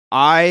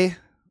I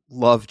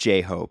love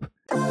J-Hope.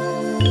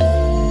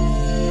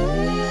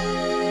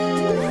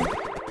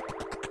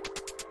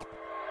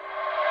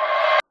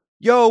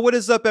 Yo, what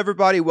is up,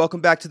 everybody? Welcome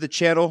back to the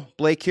channel.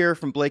 Blake here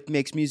from Blake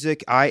Makes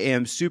Music. I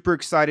am super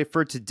excited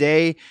for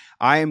today.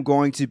 I am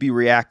going to be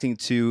reacting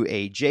to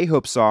a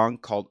J-Hope song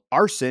called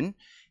Arson,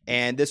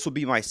 and this will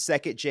be my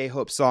second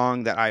J-Hope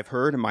song that I've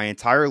heard in my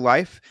entire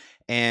life.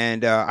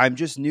 And I'm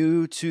just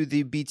new to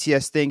the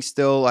BTS thing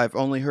still. I've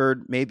only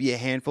heard maybe a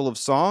handful of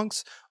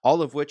songs,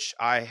 all of which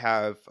I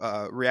have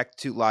reacted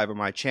to live on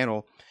my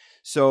channel.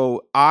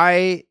 So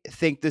I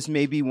think this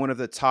may be one of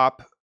the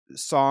top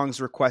songs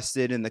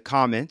requested in the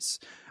comments.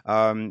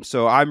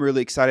 So I'm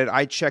really excited.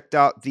 I checked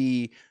out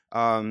the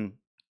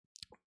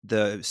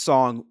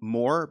song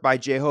More by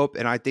J-Hope,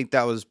 and I think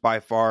that was by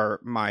far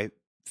my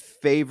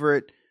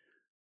favorite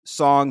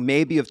song,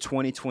 maybe of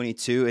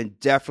 2022, and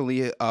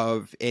definitely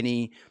of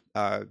any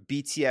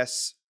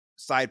BTS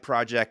side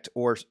project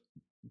or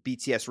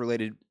BTS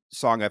related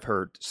song I've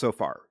heard so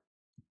far.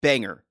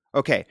 Banger.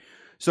 Okay,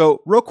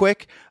 so real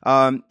quick,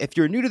 if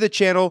you're new to the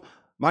channel,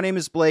 my name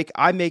is Blake.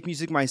 I make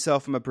music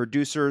myself. I'm a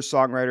producer,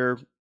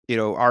 songwriter,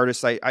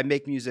 artist. I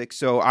make music.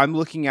 So I'm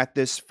looking at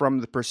this from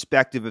the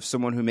perspective of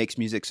someone who makes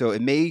music. So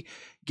it may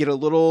get a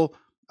little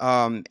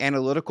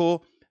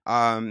analytical.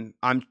 I'm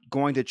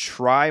going to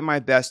try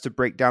my best to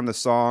break down the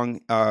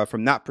song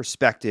from that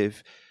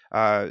perspective.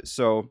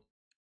 So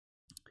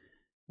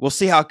we'll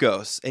see how it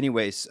goes.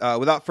 Anyways,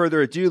 without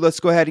further ado,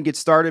 let's go ahead and get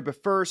started.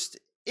 But first,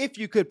 if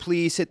you could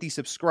please hit the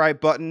subscribe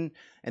button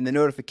and the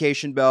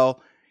notification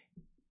bell.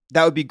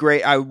 That would be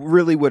great. I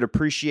really would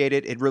appreciate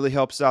it. It really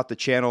helps out the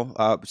channel.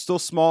 Still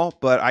small,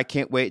 but I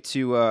can't wait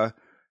to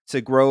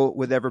grow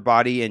with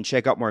everybody and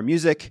check out more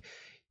music.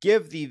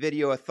 Give the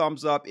video a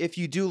thumbs up if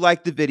you do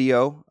like the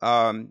video.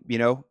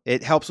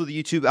 It helps with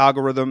the YouTube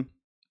algorithm,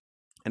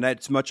 and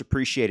that's much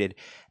appreciated.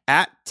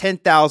 At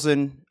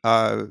 10,000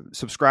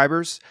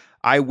 subscribers,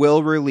 I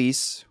will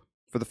release,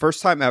 for the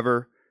first time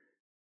ever,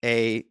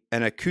 an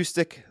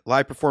acoustic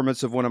live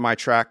performance of one of my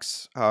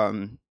tracks.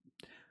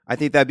 I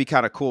think that'd be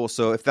kind of cool.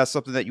 So if that's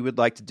something that you would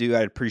like to do,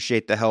 I'd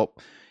appreciate the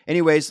help.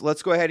 Anyways,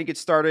 let's go ahead and get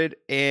started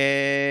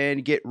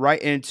and get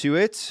right into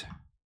it.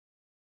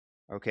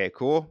 Okay,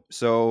 cool.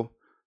 So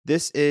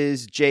this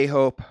is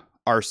J-Hope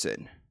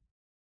Arson.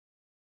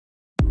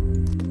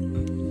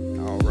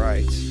 All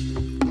right.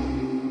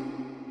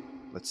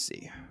 Let's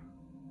see.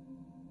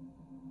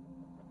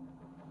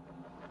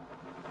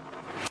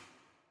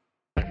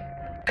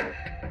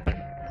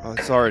 Oh,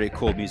 it's already a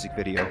cool music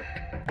video.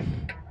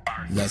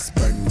 Let's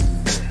burn.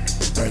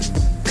 Burn,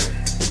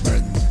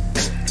 burn,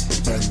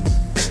 burn,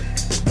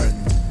 burn,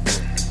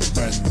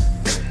 burn,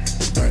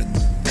 burn,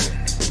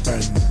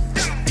 burn.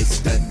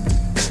 It's done,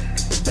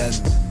 done,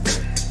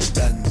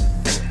 done,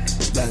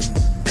 done,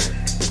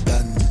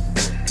 done,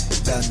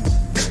 done, done,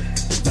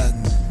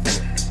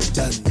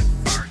 done.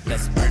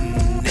 Let's burn.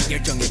 내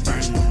열정에 burn.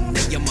 내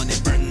영혼에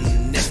burn.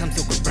 내 삶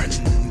속을 burn.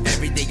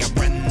 Every day I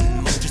run.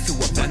 멈출 수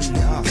없는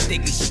그때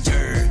그 시절.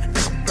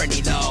 I'm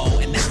burning low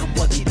and now I'm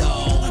body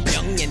low.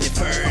 명예는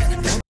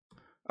first.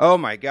 Oh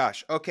my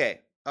gosh.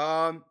 Okay.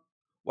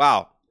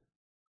 Wow.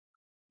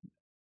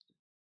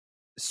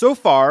 So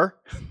far,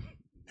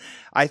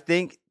 I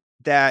think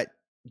that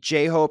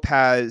J-Hope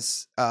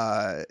has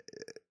this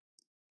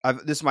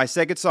is my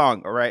second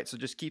song, all right? So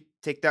just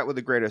take that with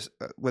a grain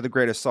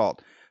of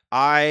salt.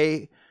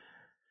 I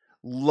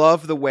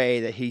love the way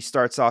that he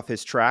starts off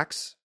his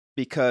tracks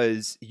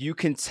because you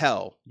could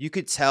tell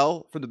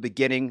from the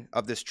beginning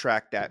of this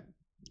track that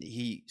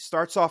he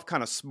starts off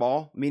kind of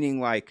small, meaning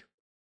like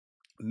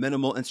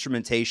minimal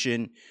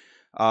instrumentation,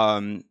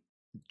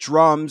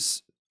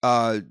 drums.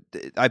 I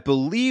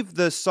believe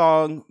the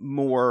song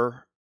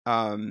More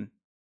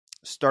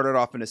started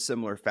off in a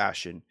similar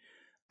fashion.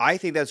 I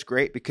think that's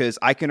great because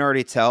I can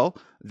already tell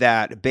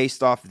that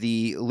based off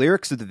the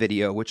lyrics of the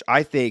video, which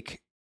I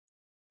think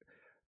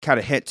kind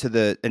of hint to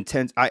the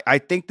intent. I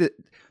think that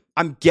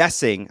I'm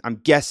guessing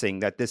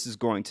that this is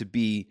going to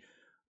be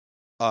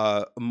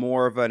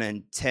more of an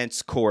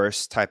intense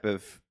chorus type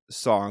of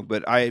song,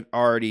 but I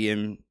already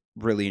am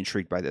really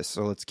intrigued by this,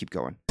 so let's keep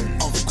going.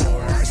 Of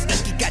course,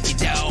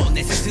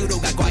 내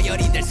스스로가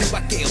과열이 될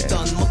수밖에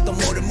없던 뭣도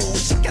모를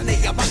무식한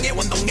내 야방의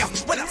원동력.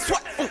 When I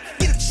sweat,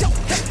 get a show,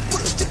 hey,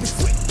 put a different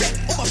sweet, get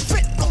on my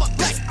fit, on my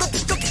black,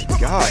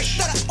 gosh.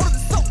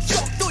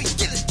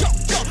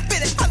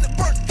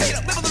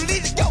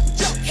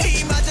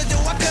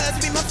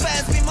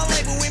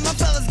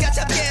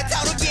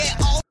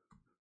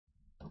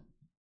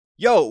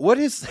 Yo, what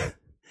is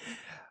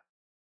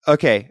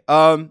okay,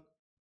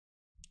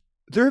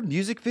 their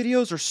music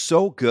videos are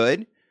so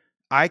good.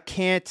 I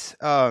can't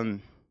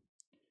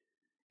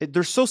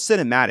they're so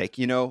cinematic,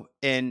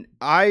 and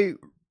I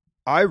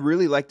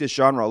really like this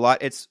genre a lot.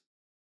 This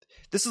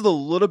is a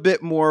little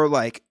bit more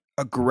like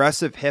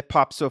aggressive hip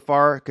hop so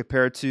far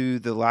compared to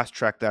the last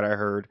track that I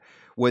heard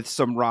with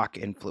some rock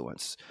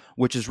influence,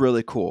 which is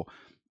really cool.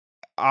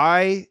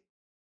 I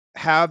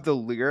have the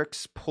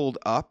lyrics pulled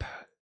up.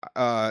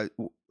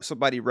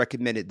 Somebody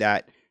recommended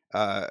that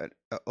a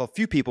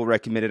few people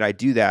recommended I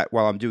do that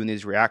while I'm doing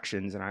these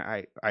reactions, and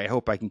I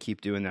hope I can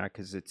keep doing that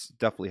because it's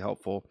definitely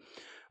helpful.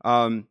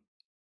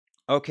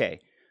 Okay,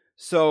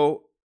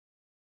 so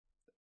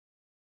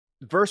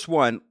verse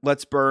 1,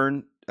 let's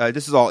burn.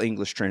 This is all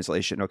English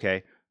translation,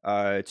 okay?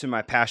 To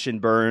my passion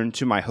burn,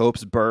 to my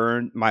hopes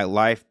burn, my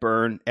life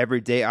burn.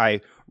 Every day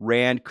I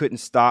ran, couldn't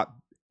stop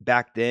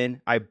back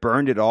then. I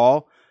burned it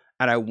all,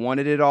 and I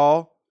wanted it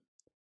all.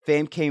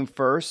 Fame came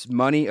first,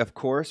 money, of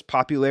course,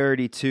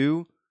 popularity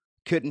too.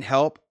 Couldn't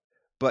help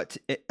but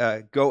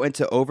go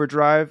into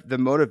overdrive. The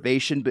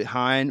motivation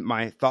behind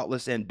my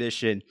thoughtless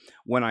ambition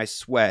when I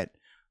sweat.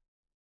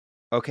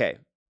 Okay.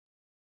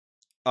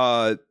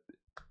 Man,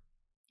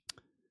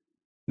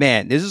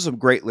 this is some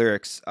great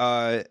lyrics.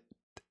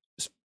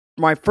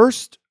 My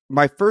first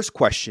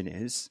question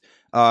is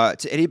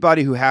to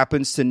anybody who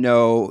happens to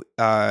know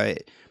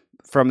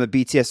from the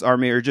BTS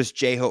Army or just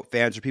J-Hope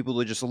fans or people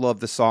who just love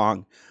the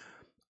song.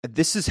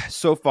 This is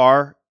so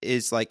far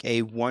is like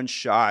a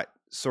one-shot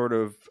sort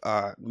of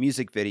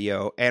music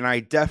video, and I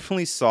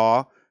definitely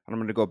saw. And I'm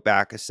going to go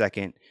back a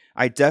second.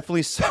 I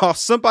definitely saw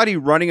somebody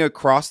running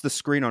across the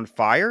screen on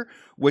fire,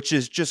 which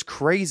is just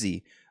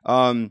crazy.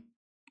 Hold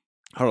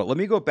on, let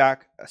me go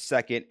back a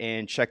second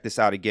and check this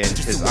out again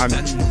because I'm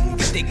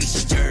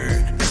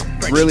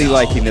really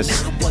liking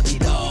this.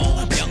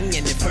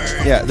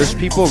 Yeah, there's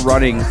people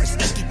running.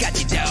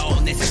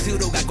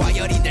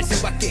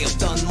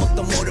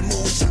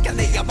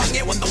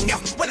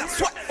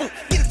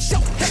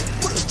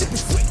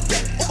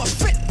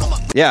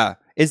 Yeah,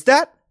 is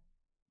that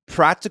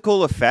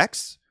practical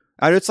effects?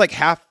 I know it's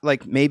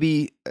like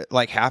maybe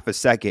half a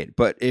second,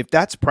 but if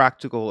that's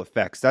practical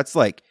effects, that's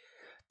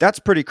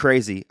pretty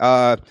crazy.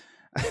 I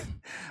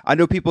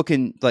know people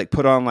can like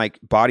put on like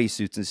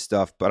bodysuits and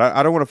stuff, but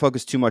I don't want to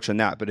focus too much on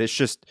that. But it's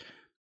just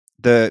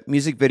the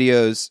music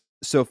videos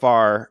so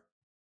far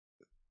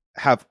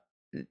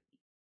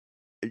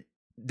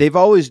they've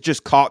always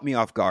just caught me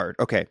off guard.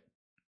 Okay.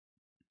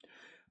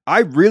 I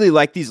really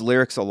like these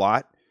lyrics a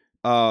lot.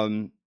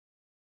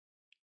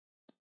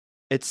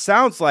 It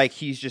sounds like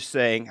he's just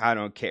saying, I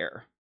don't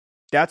care.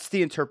 That's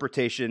the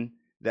interpretation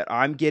that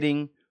I'm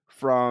getting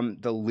from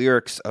the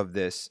lyrics of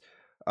this.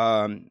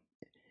 And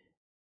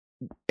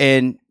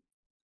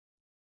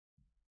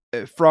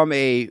from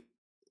a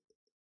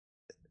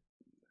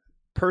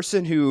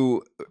person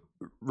who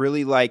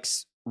really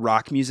likes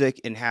rock music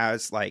and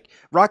has like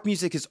rock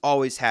music has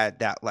always had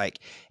that like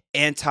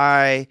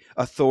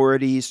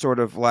anti-authority sort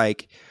of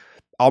like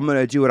I'm going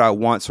to do what I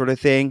want sort of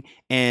thing.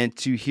 And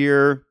to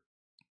hear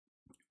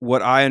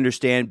what I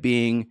understand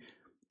being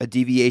a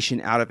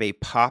deviation out of a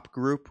pop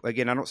group.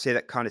 Again, I don't say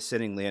that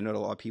condescendingly. I know a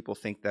lot of people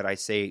think that I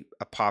say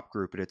a pop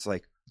group, and it's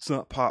like, it's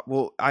not pop.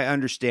 Well, I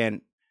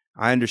understand.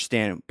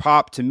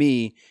 Pop to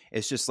me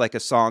is just like a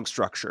song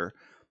structure.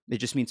 It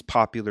just means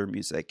popular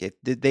music.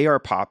 They are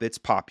pop. It's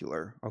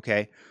popular.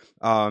 Okay.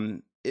 Pop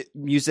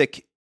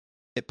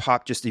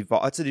just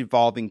evolve. It's an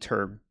evolving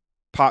term.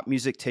 Pop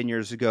music 10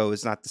 years ago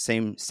is not the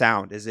same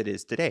sound as it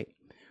is today,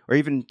 or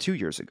even 2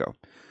 years ago.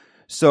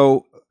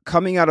 So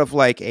coming out of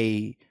like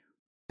a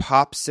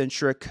pop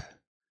centric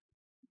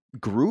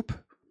group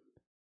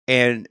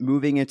and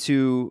moving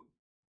into,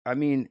 I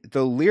mean,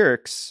 the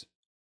lyrics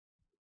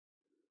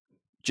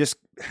just,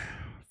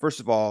 first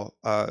of all,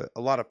 a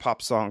lot of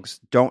pop songs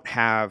don't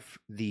have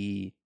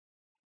the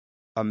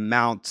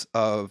amount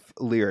of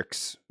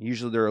lyrics.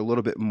 Usually they're a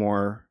little bit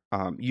more,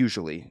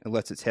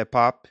 unless it's hip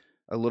hop,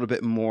 a little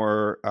bit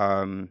more,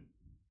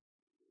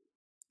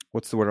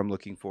 what's the word I'm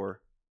looking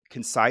for?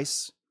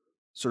 Concise,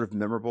 sort of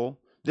memorable.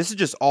 This is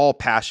just all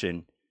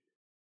passion.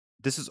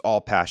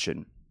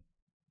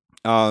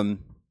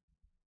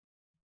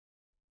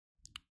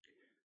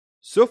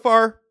 So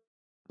far,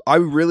 I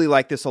really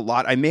like this a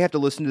lot. I may have to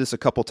listen to this a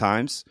couple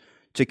times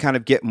to kind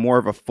of get more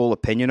of a full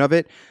opinion of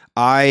it.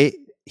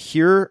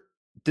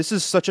 This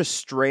is such a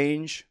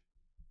strange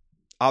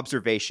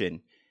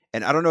observation,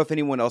 and I don't know if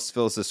anyone else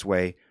feels this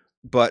way,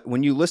 but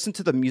when you listen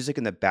to the music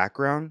in the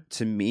background,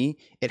 to me,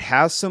 it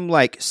has some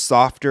like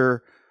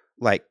softer,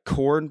 like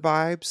Korn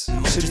vibes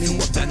to me.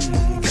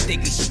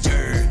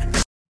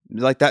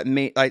 Like that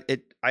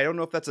I don't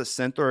know if that's a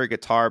synth or a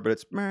guitar, but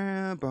it's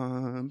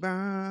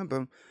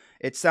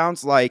it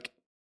sounds like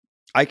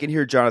I can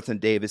hear Jonathan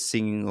Davis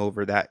singing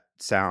over that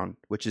sound,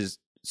 which is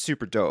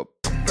super dope.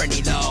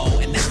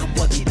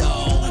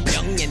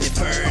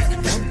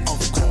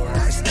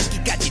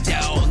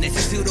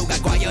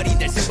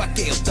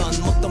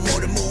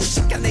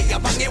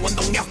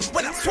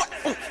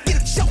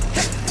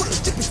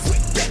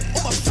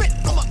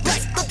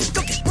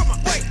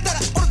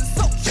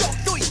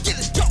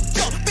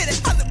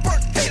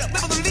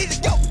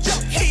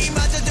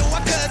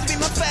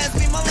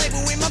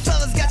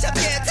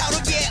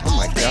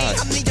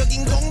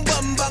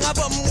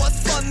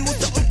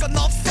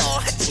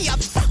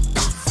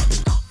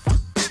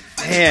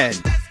 Man,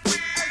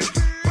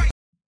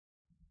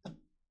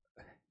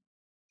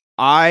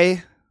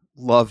 I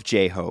love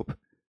J-Hope.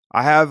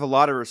 I have a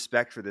lot of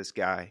respect for this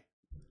guy.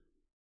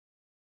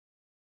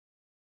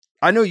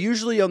 I know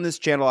usually on this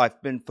channel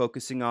I've been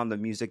focusing on the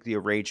music, the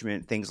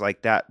arrangement, things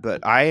like that,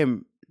 but I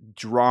am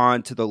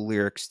drawn to the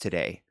lyrics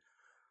today.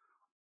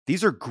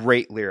 These are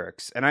great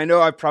lyrics. And I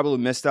know I've probably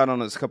missed out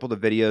on a couple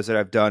of the videos that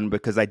I've done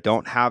because I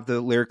don't have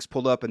the lyrics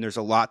pulled up and there's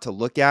a lot to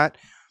look at.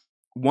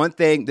 One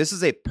thing, this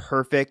is a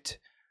perfect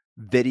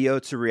video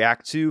to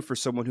react to for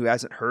someone who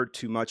hasn't heard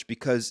too much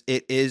because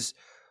it is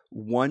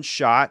one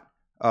shot.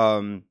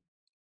 It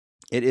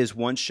is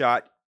one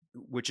shot,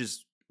 which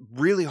is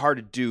really hard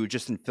to do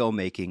just in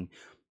filmmaking.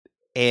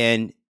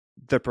 And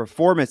the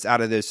performance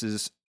out of this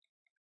is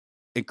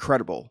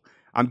incredible.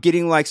 I'm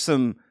getting like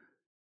some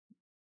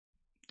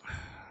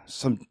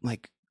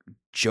like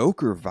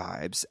Joker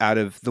vibes out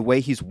of the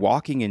way he's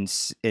walking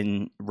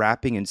and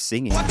rapping and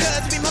singing.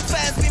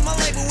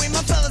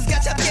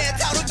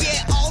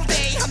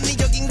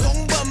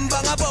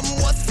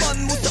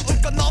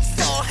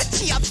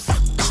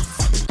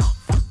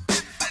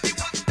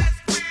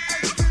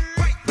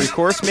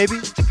 Pre-chorus, maybe?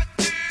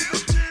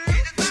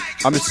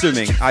 I'm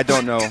assuming. I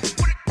don't know.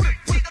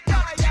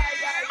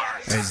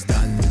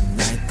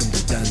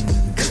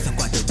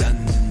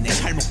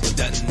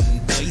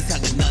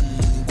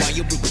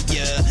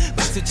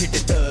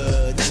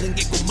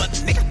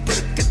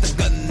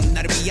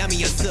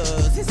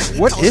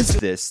 What is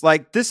this?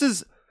 Like, this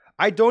is,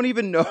 I don't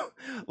even know.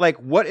 Like,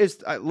 what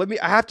is, I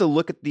have to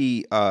look at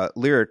the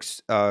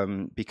lyrics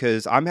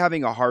because I'm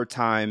having a hard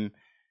time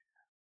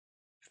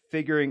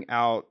figuring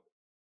out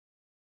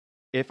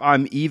if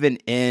I'm even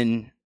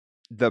in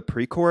the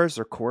pre-chorus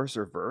or chorus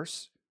or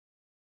verse.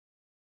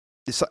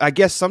 I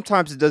guess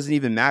sometimes it doesn't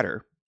even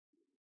matter.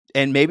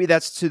 And maybe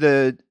that's to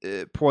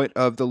the point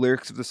of the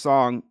lyrics of the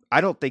song.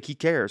 I don't think he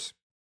cares,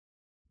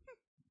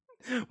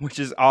 which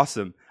is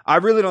awesome. I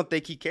really don't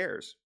think he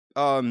cares.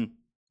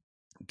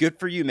 Good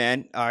for you,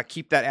 man.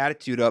 Keep that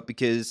attitude up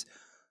because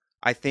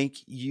I think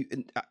you,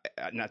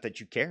 not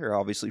that you care,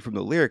 obviously, from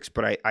the lyrics,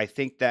 but I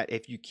think that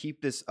if you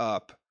keep this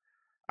up,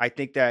 I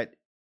think that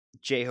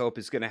J-Hope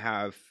is going to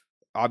have,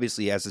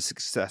 obviously, has a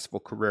successful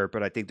career,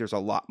 but I think there's a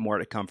lot more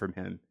to come from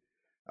him.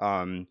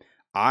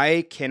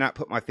 I cannot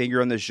put my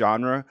finger on the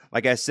genre.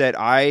 Like I said,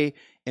 I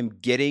am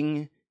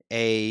getting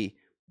man,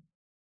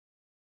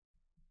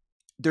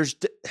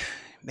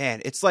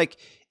 it's like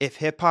if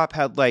hip hop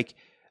had like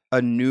a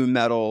new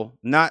metal,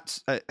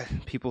 not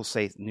people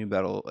say new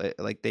metal,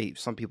 like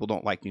some people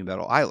don't like new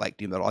metal. I like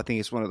new metal. I think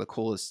it's one of the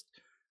coolest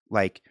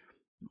like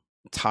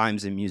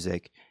times in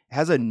music. It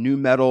has a new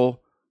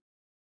metal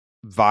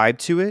vibe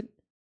to it.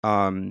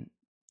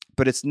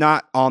 But it's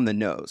not on the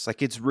nose.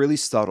 Like it's really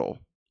subtle.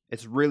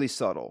 It's really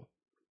subtle.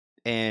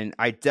 And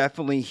I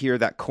definitely hear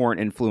that Korn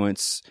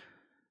influence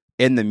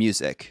in the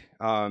music.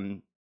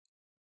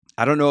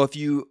 I don't know if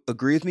you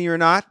agree with me or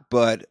not,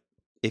 but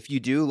if you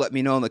do, let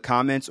me know in the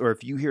comments. Or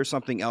if you hear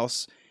something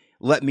else,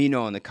 let me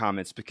know in the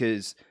comments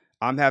because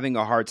I'm having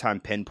a hard time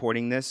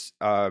pinpointing this.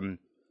 Man,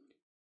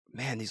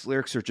 these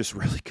lyrics are just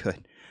really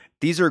good.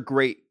 These are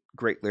great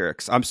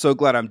lyrics. I'm so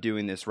glad I'm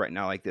doing this right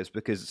now like this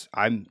because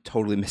I'm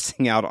totally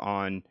missing out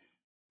on...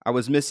 I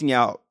was missing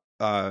out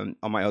on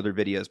my other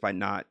videos by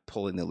not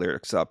pulling the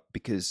lyrics up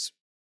because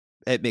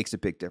it makes a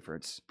big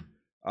difference.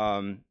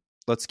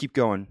 Let's keep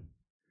going.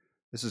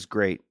 This is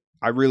great.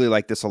 I really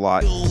like this a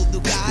lot.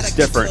 It's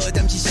different.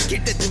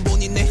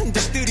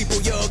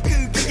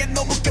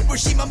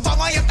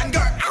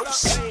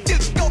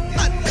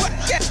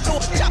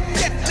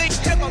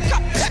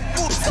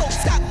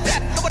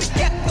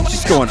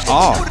 She's going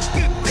off.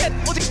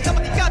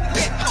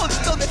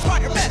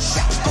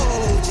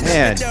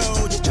 Man,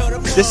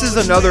 this is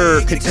another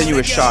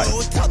continuous shot.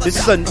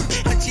 This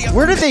is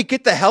where did they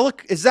get the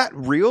is that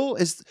real?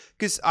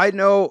 Because I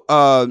know,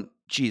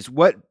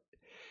 what?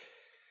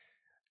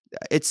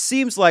 It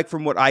seems like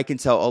from what I can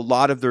tell, a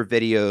lot of their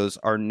videos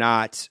are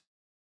not,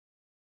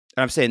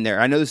 and I'm saying there,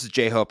 I know this is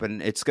J-Hope and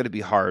it's going to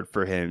be hard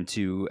for him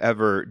to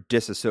ever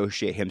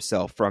disassociate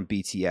himself from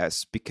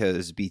BTS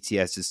because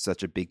BTS is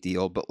such a big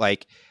deal. But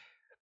like,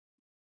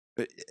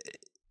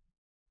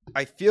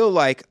 I feel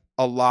like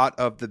a lot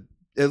of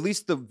at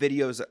least the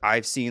videos that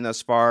I've seen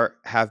thus far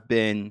have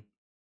been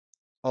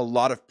a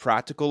lot of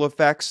practical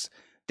effects.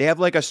 They have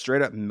like a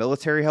straight up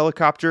military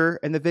helicopter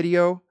in the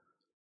video.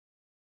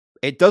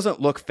 It doesn't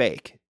look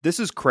fake. This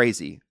is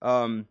crazy.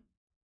 Man,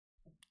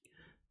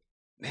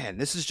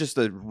 this is just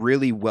a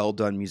really well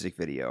done music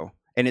video.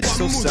 And it's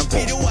so simple.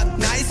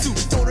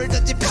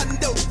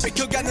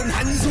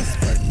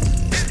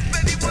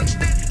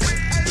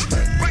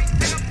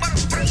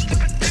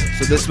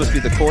 So this must be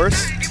the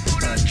chorus?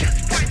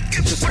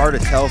 It's just hard to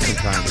tell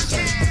sometimes.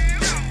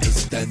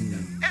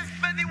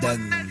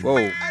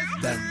 Whoa.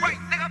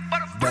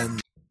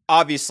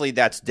 Obviously,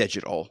 that's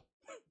digital.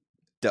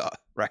 Duh,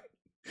 right?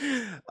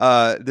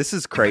 This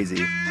is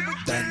crazy.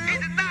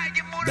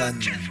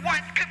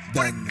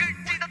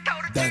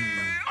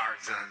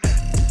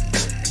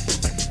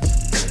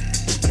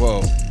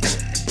 Whoa.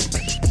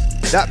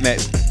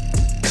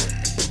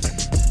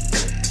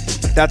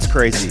 That's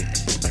crazy.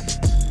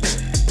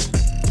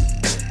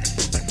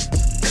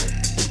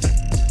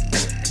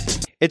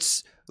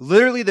 It's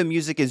Literally, the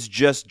music is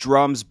just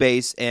drums,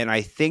 bass, and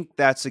I think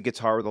that's a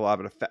guitar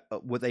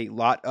with a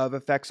lot of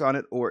effects on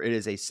it, or it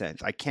is a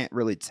synth. I can't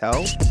really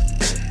tell.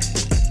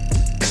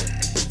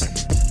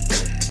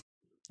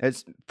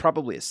 It's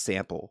probably a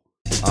sample.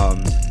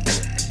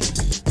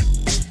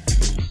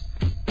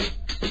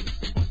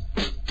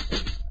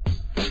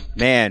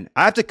 Man,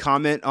 I have to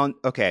comment on.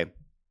 Okay,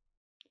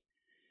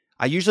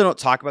 I usually don't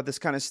talk about this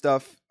kind of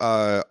stuff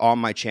on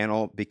my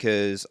channel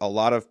because a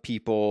lot of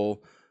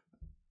people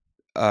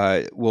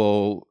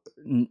will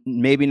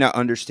maybe not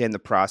understand the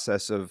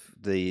process of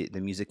the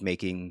music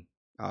making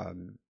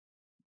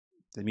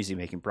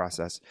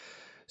process.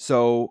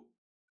 So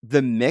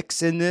the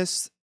mix in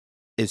this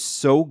is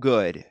so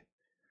good.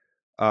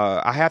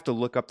 I have to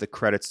look up the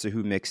credits to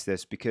who mixed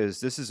this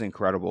because this is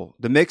incredible.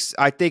 The mix,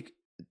 I think,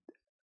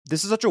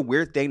 this is such a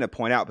weird thing to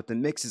point out, but the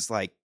mix is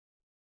like,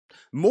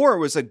 Moore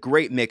was a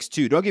great mix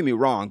too. Don't get me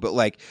wrong, but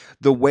like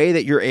the way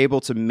that you're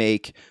able to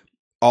make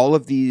all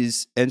of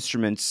these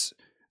instruments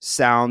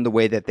sound the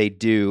way that they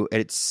do, and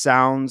it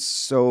sounds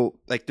so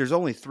like there's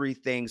only three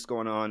things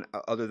going on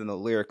other than the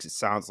lyrics. It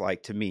sounds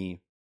like to me,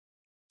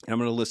 and I'm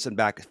going to listen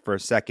back for a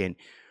second,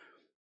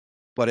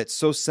 but it's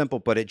so simple,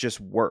 but it just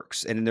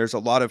works. And there's a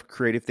lot of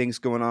creative things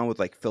going on with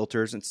like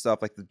filters and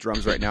stuff, like the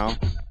drums right now.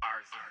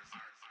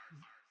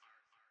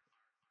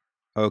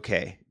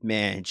 Okay,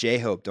 man,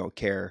 J-Hope don't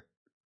care.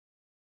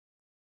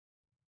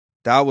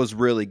 That was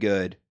really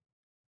good.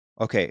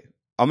 Okay,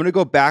 I'm going to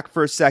go back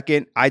for a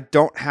second.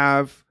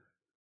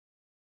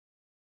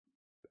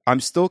 I'm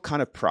still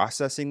kind of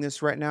processing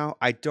this right now.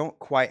 I don't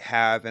quite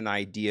have an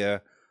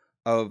idea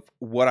of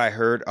what I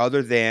heard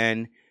other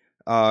than,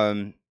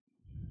 I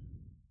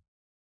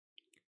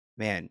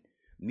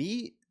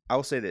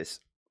will say this.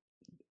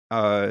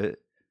 I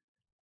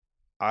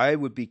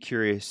would be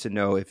curious to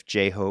know if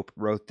J-Hope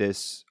wrote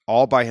this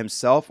all by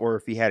himself or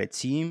if he had a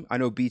team. I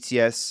know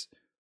BTS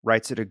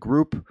writes it a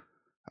group.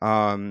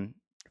 From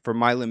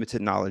my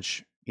limited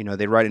knowledge,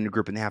 they write in a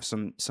group and they have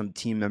some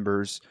team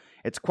members.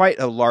 It's quite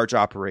a large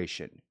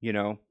operation,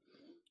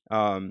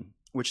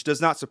 which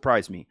does not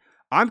surprise me.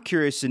 I'm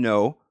curious to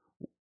know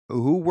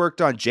who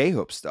worked on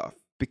J-Hope stuff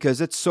because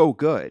it's so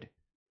good.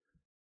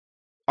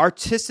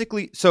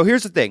 Artistically, so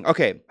here's the thing.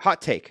 Okay,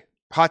 hot take.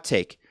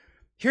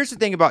 Here's the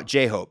thing about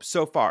J-Hope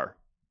so far.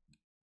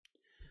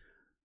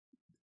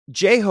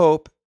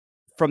 J-Hope,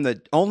 from the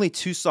only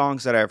two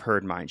songs that I've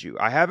heard, mind you,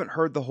 I haven't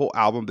heard the whole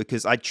album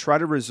because I try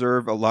to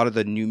reserve a lot of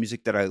the new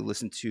music that I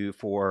listen to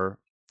for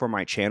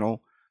my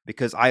channel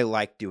because I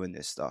like doing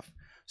this stuff.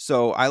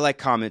 So I like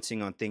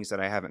commenting on things that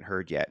I haven't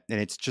heard yet,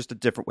 and it's just a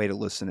different way to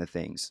listen to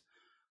things.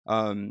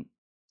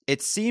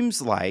 It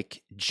seems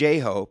like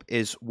J-Hope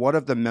is one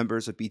of the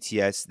members of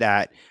BTS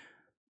that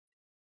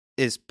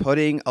is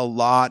putting a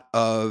lot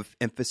of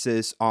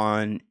emphasis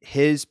on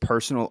his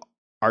personal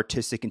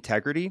artistic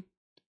integrity,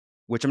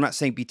 which I'm not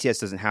saying BTS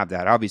doesn't have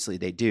that. Obviously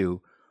they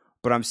do,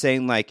 but I'm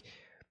saying like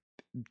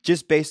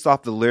just based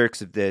off the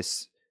lyrics of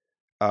this,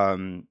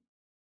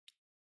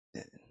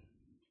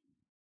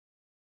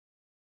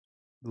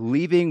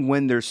 leaving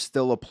when there's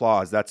still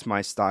applause. That's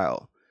my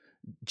style.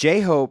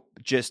 J-Hope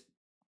just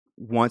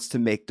wants to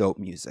make dope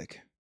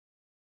music.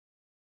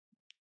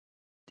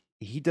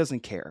 He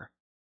doesn't care.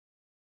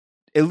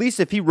 At least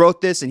if he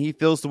wrote this and he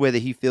feels the way that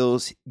he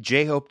feels,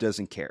 J-Hope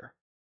doesn't care.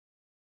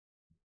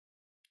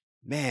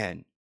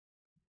 Man.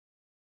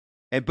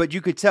 But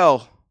you could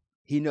tell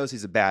he knows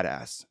he's a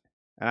badass.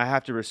 And I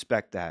have to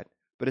respect that.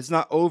 But it's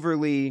not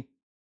overly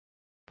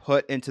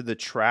put into the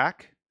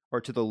track or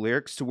to the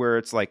lyrics to where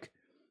it's like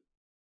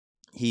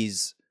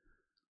he's,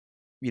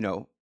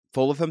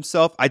 full of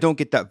himself. I don't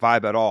get that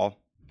vibe at all.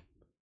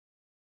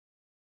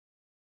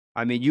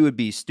 I mean, you would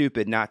be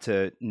stupid not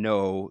to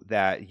know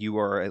that you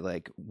are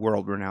a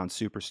world-renowned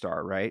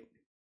superstar, right?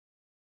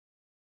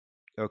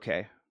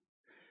 Okay.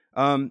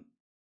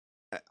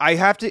 I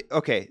have to.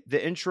 Okay,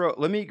 the intro.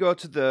 Let me go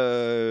to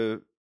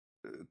the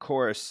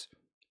chorus.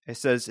 It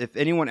says, "If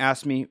anyone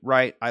asks me,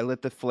 right, I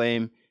lit the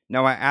flame.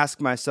 Now I ask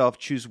myself,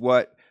 choose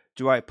what?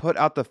 Do I put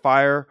out the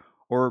fire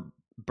or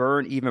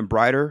burn even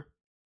brighter?"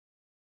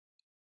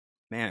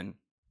 Man,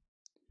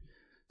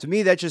 to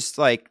me, that just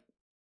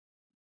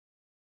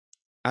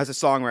as a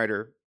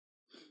songwriter,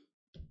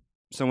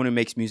 someone who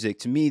makes music,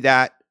 to me,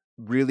 that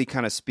really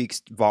kind of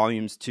speaks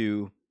volumes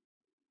to,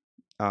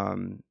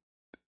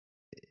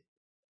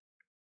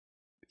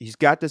 he's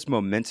got this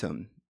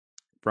momentum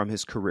from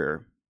his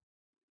career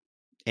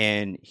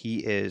and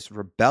he is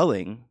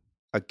rebelling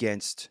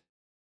against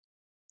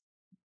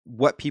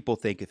what people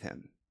think of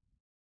him.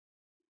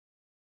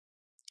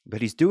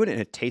 But he's doing it in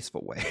a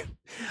tasteful way.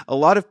 A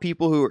lot of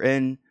people who are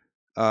in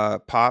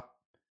pop,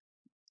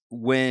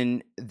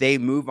 when they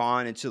move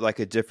on into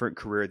a different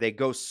career, they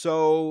go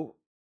so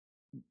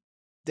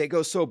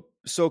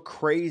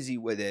crazy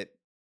with it.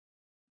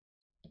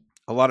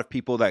 A lot of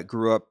people that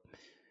grew up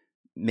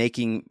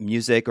making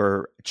music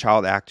or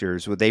child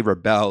actors, when they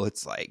rebel,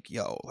 it's like,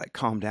 yo,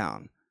 calm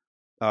down.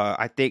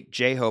 I think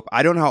J-Hope,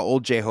 I don't know how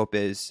old J-Hope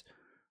is,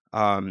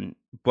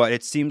 but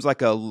it seems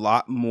like a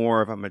lot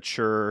more of a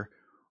mature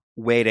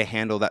way to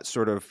handle that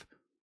sort of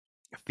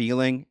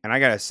feeling. And I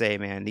gotta say,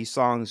 man, these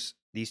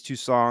two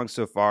songs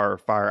so far are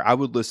fire. I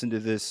would listen to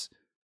this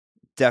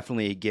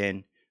definitely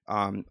again.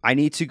 I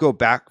need to go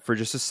back for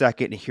just a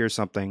second and hear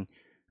something.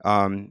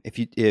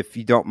 If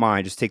you don't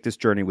mind, just take this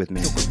journey with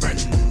me.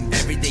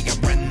 Every day I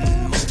run,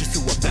 멈출 수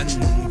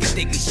없던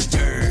그때 그 시절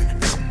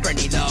I'm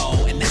burning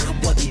low and now I'm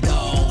body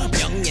low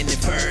명예는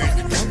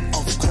burn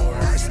of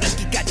course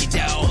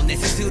여기까지도 내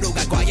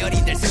스스로가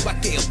과열이 될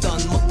수밖에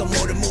없던 뭣도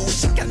모를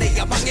무식한 내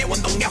야망의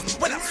원동력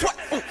When I sweat,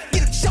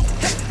 이렇게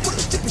show해 무릎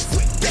짚은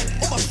sweet get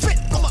on my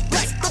feet, on my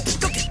legs 너도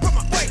여기 from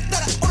my way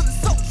날아오르는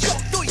social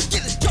또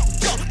이기는 yo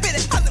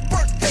빛의 하늘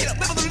burn hater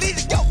never leave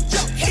it yo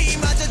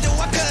힘마저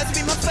좋아 cause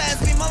be my fans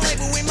be my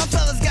label with my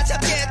fellas 같이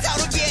함께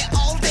타오르게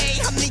all day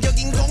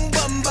합리적인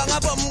공범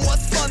방화범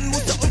what's fun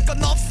무서울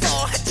건 없어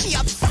하치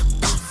앞서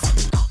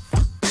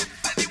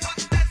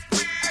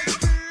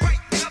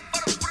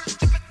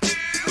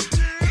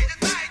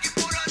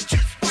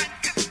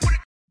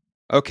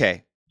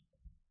Okay.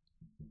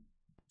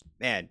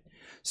 Man,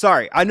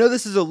 sorry. I know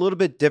this is a little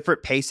bit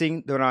different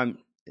pacing than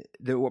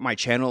what my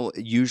channel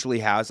usually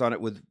has on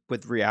it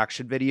with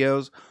reaction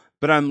videos,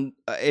 but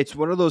it's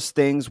one of those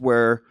things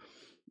where,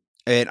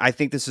 and I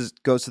think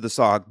goes to the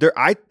song.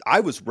 I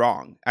was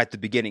wrong at the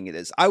beginning of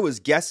this. I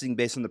was guessing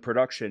based on the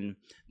production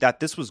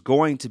that this was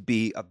going to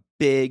be a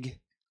big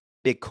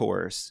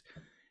chorus,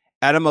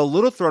 and I'm a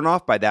little thrown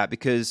off by that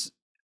because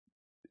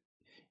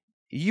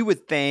you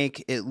would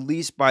think, at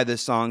least by the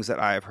songs that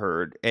I've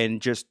heard, and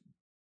just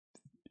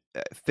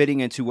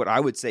fitting into what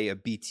I would say a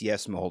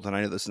BTS mold, and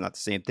I know this is not the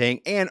same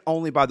thing, and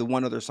only by the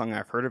one other song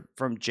I've heard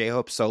from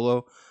J-Hope's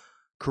solo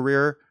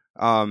career,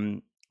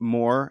 More.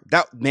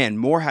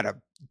 More had a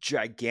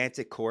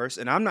gigantic chorus,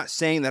 and I'm not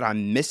saying that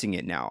I'm missing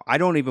it now. I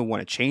don't even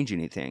want to change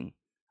anything.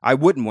 I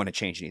wouldn't want to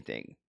change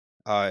anything.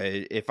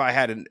 If I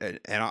had and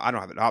I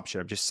don't have an option,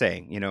 I'm just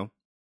saying,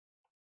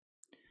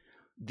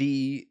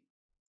 the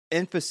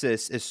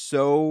emphasis is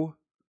so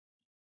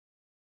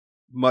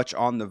much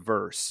on the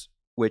verse,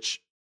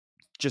 which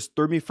just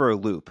threw me for a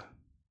loop.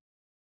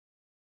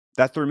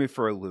 That threw me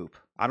for a loop.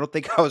 I don't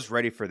think I was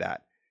ready for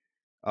that.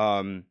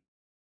 Man.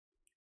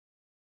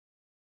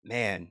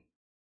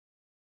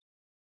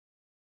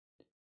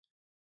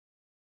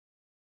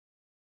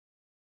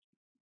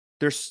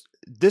 There's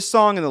this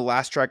song and the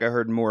last track I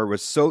heard More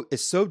is so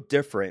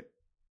different.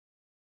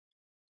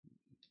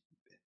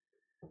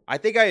 I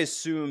think I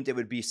assumed it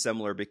would be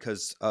similar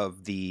because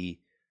of the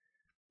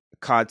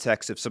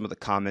context of some of the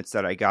comments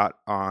that I got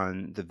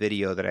on the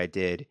video that I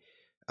did.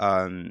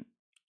 But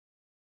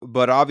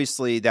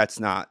obviously that's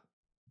not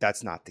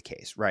the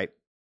case, right?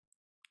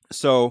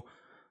 So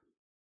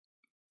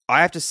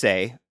I have to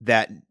say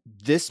that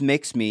this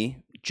makes me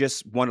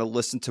just want to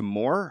listen to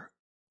more,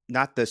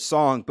 not the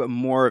song, but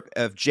more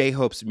of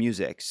J-Hope's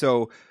music.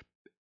 So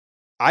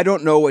I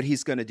don't know what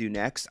he's going to do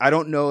next. I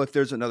don't know if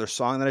there's another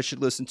song that I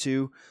should listen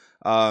to.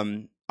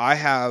 The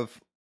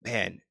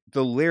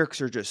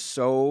lyrics are just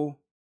so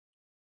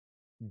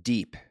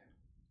deep,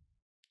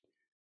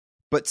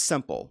 but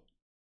simple,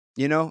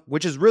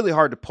 which is really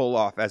hard to pull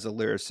off as a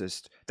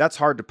lyricist. That's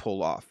hard to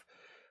pull off.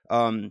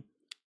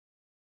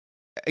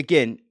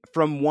 Again,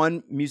 from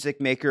one music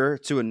maker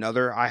to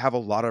another, I have a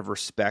lot of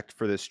respect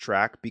for this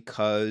track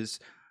because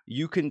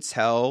you can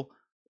tell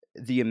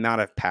the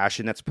amount of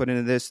passion that's put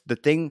into this.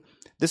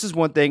 This is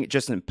one thing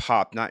just in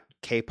pop, not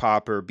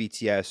K-pop or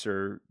BTS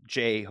or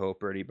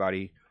J-Hope or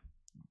anybody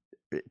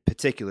in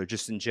particular,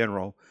 just in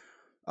general.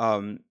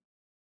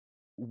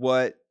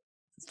 What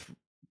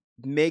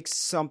makes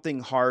something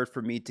hard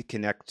for me to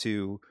connect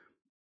to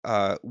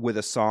with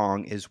a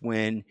song is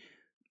when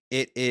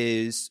it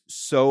is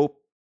so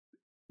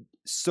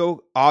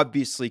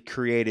obviously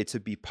created to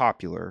be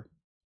popular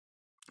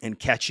and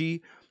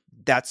catchy.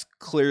 That's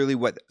clearly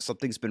what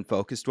something's been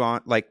focused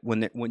on. Like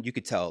when you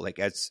could tell, like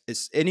as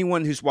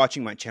anyone who's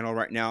watching my channel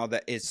right now,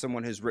 that is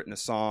someone who's written a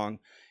song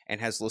and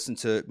has listened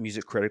to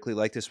music critically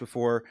like this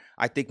before.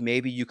 I think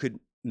maybe you could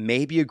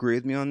agree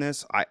with me on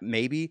this. I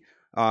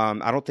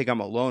don't think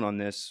I'm alone on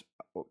this.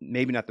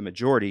 Maybe not the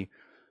majority,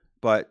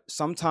 but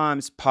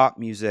sometimes pop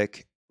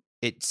music,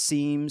 it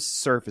seems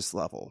surface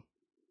level.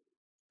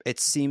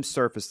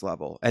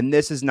 And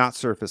this is not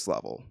surface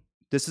level.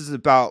 This is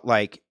about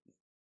like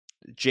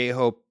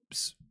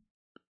J-Hope's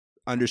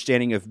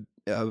understanding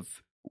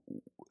of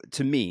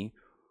to me,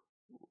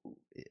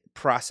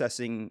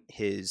 processing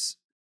his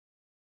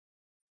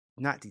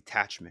not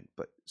detachment,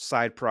 but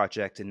side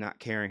project and not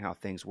caring how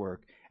things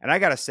work. And I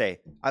gotta say,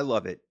 I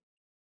love it.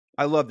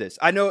 I love this.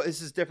 I know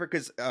this is different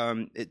because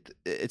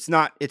it's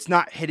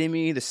not hitting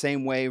me the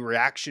same way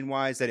reaction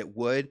wise that it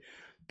would,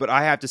 but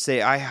I have to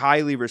say I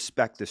highly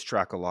respect this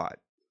track a lot.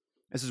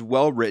 This is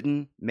well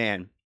written,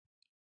 man.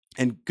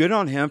 And good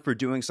on him for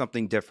doing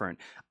something different.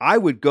 I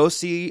would go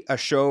see a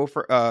show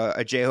for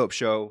a J-Hope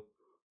show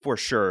for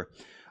sure.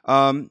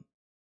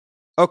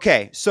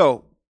 Okay,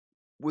 so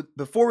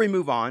before we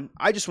move on,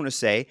 I just want to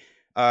say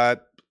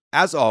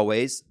As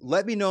always,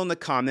 let me know in the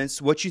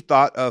comments what you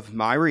thought of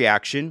my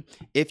reaction.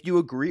 If you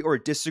agree or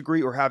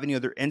disagree or have any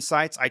other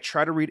insights, I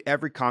try to read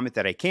every comment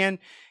that I can.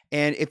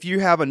 And if you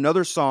have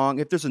another song,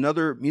 if there's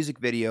another music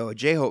video, a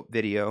J-Hope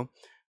video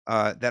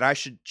that I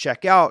should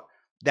check out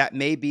that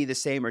may be the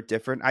same or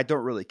different, I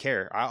don't really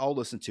care. I'll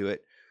listen to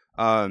it.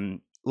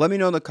 Let me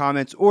know in the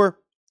comments, or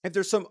if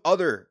there's some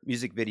other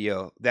music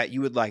video that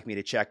you would like me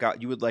to check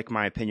out, you would like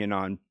my opinion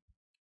on,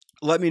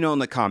 let me know in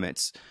the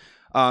comments.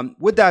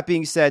 With that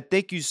being said,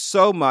 thank you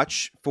so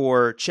much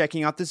for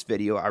checking out this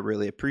video. I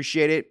really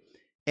appreciate it.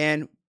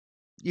 And,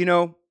 you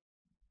know,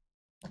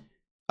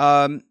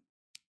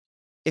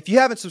 if you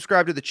haven't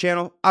subscribed to the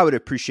channel, I would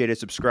appreciate a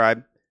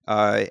subscribe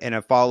and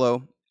a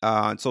follow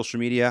on social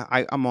media.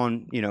 I'm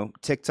on,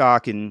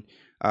 TikTok and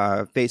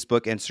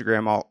Facebook,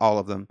 Instagram, all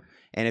of them.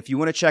 And if you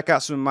want to check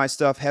out some of my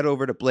stuff, head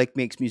over to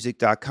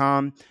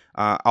blakemakesmusic.com.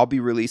 I'll be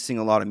releasing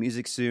a lot of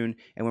music soon.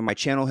 And when my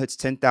channel hits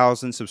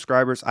 10,000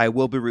 subscribers, I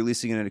will be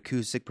releasing an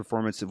acoustic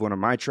performance of one of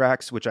my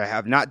tracks, which I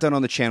have not done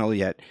on the channel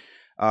yet.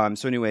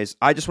 So anyways,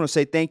 I just want to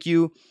say thank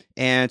you.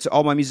 And to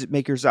all my music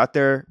makers out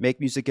there, make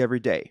music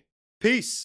every day. Peace.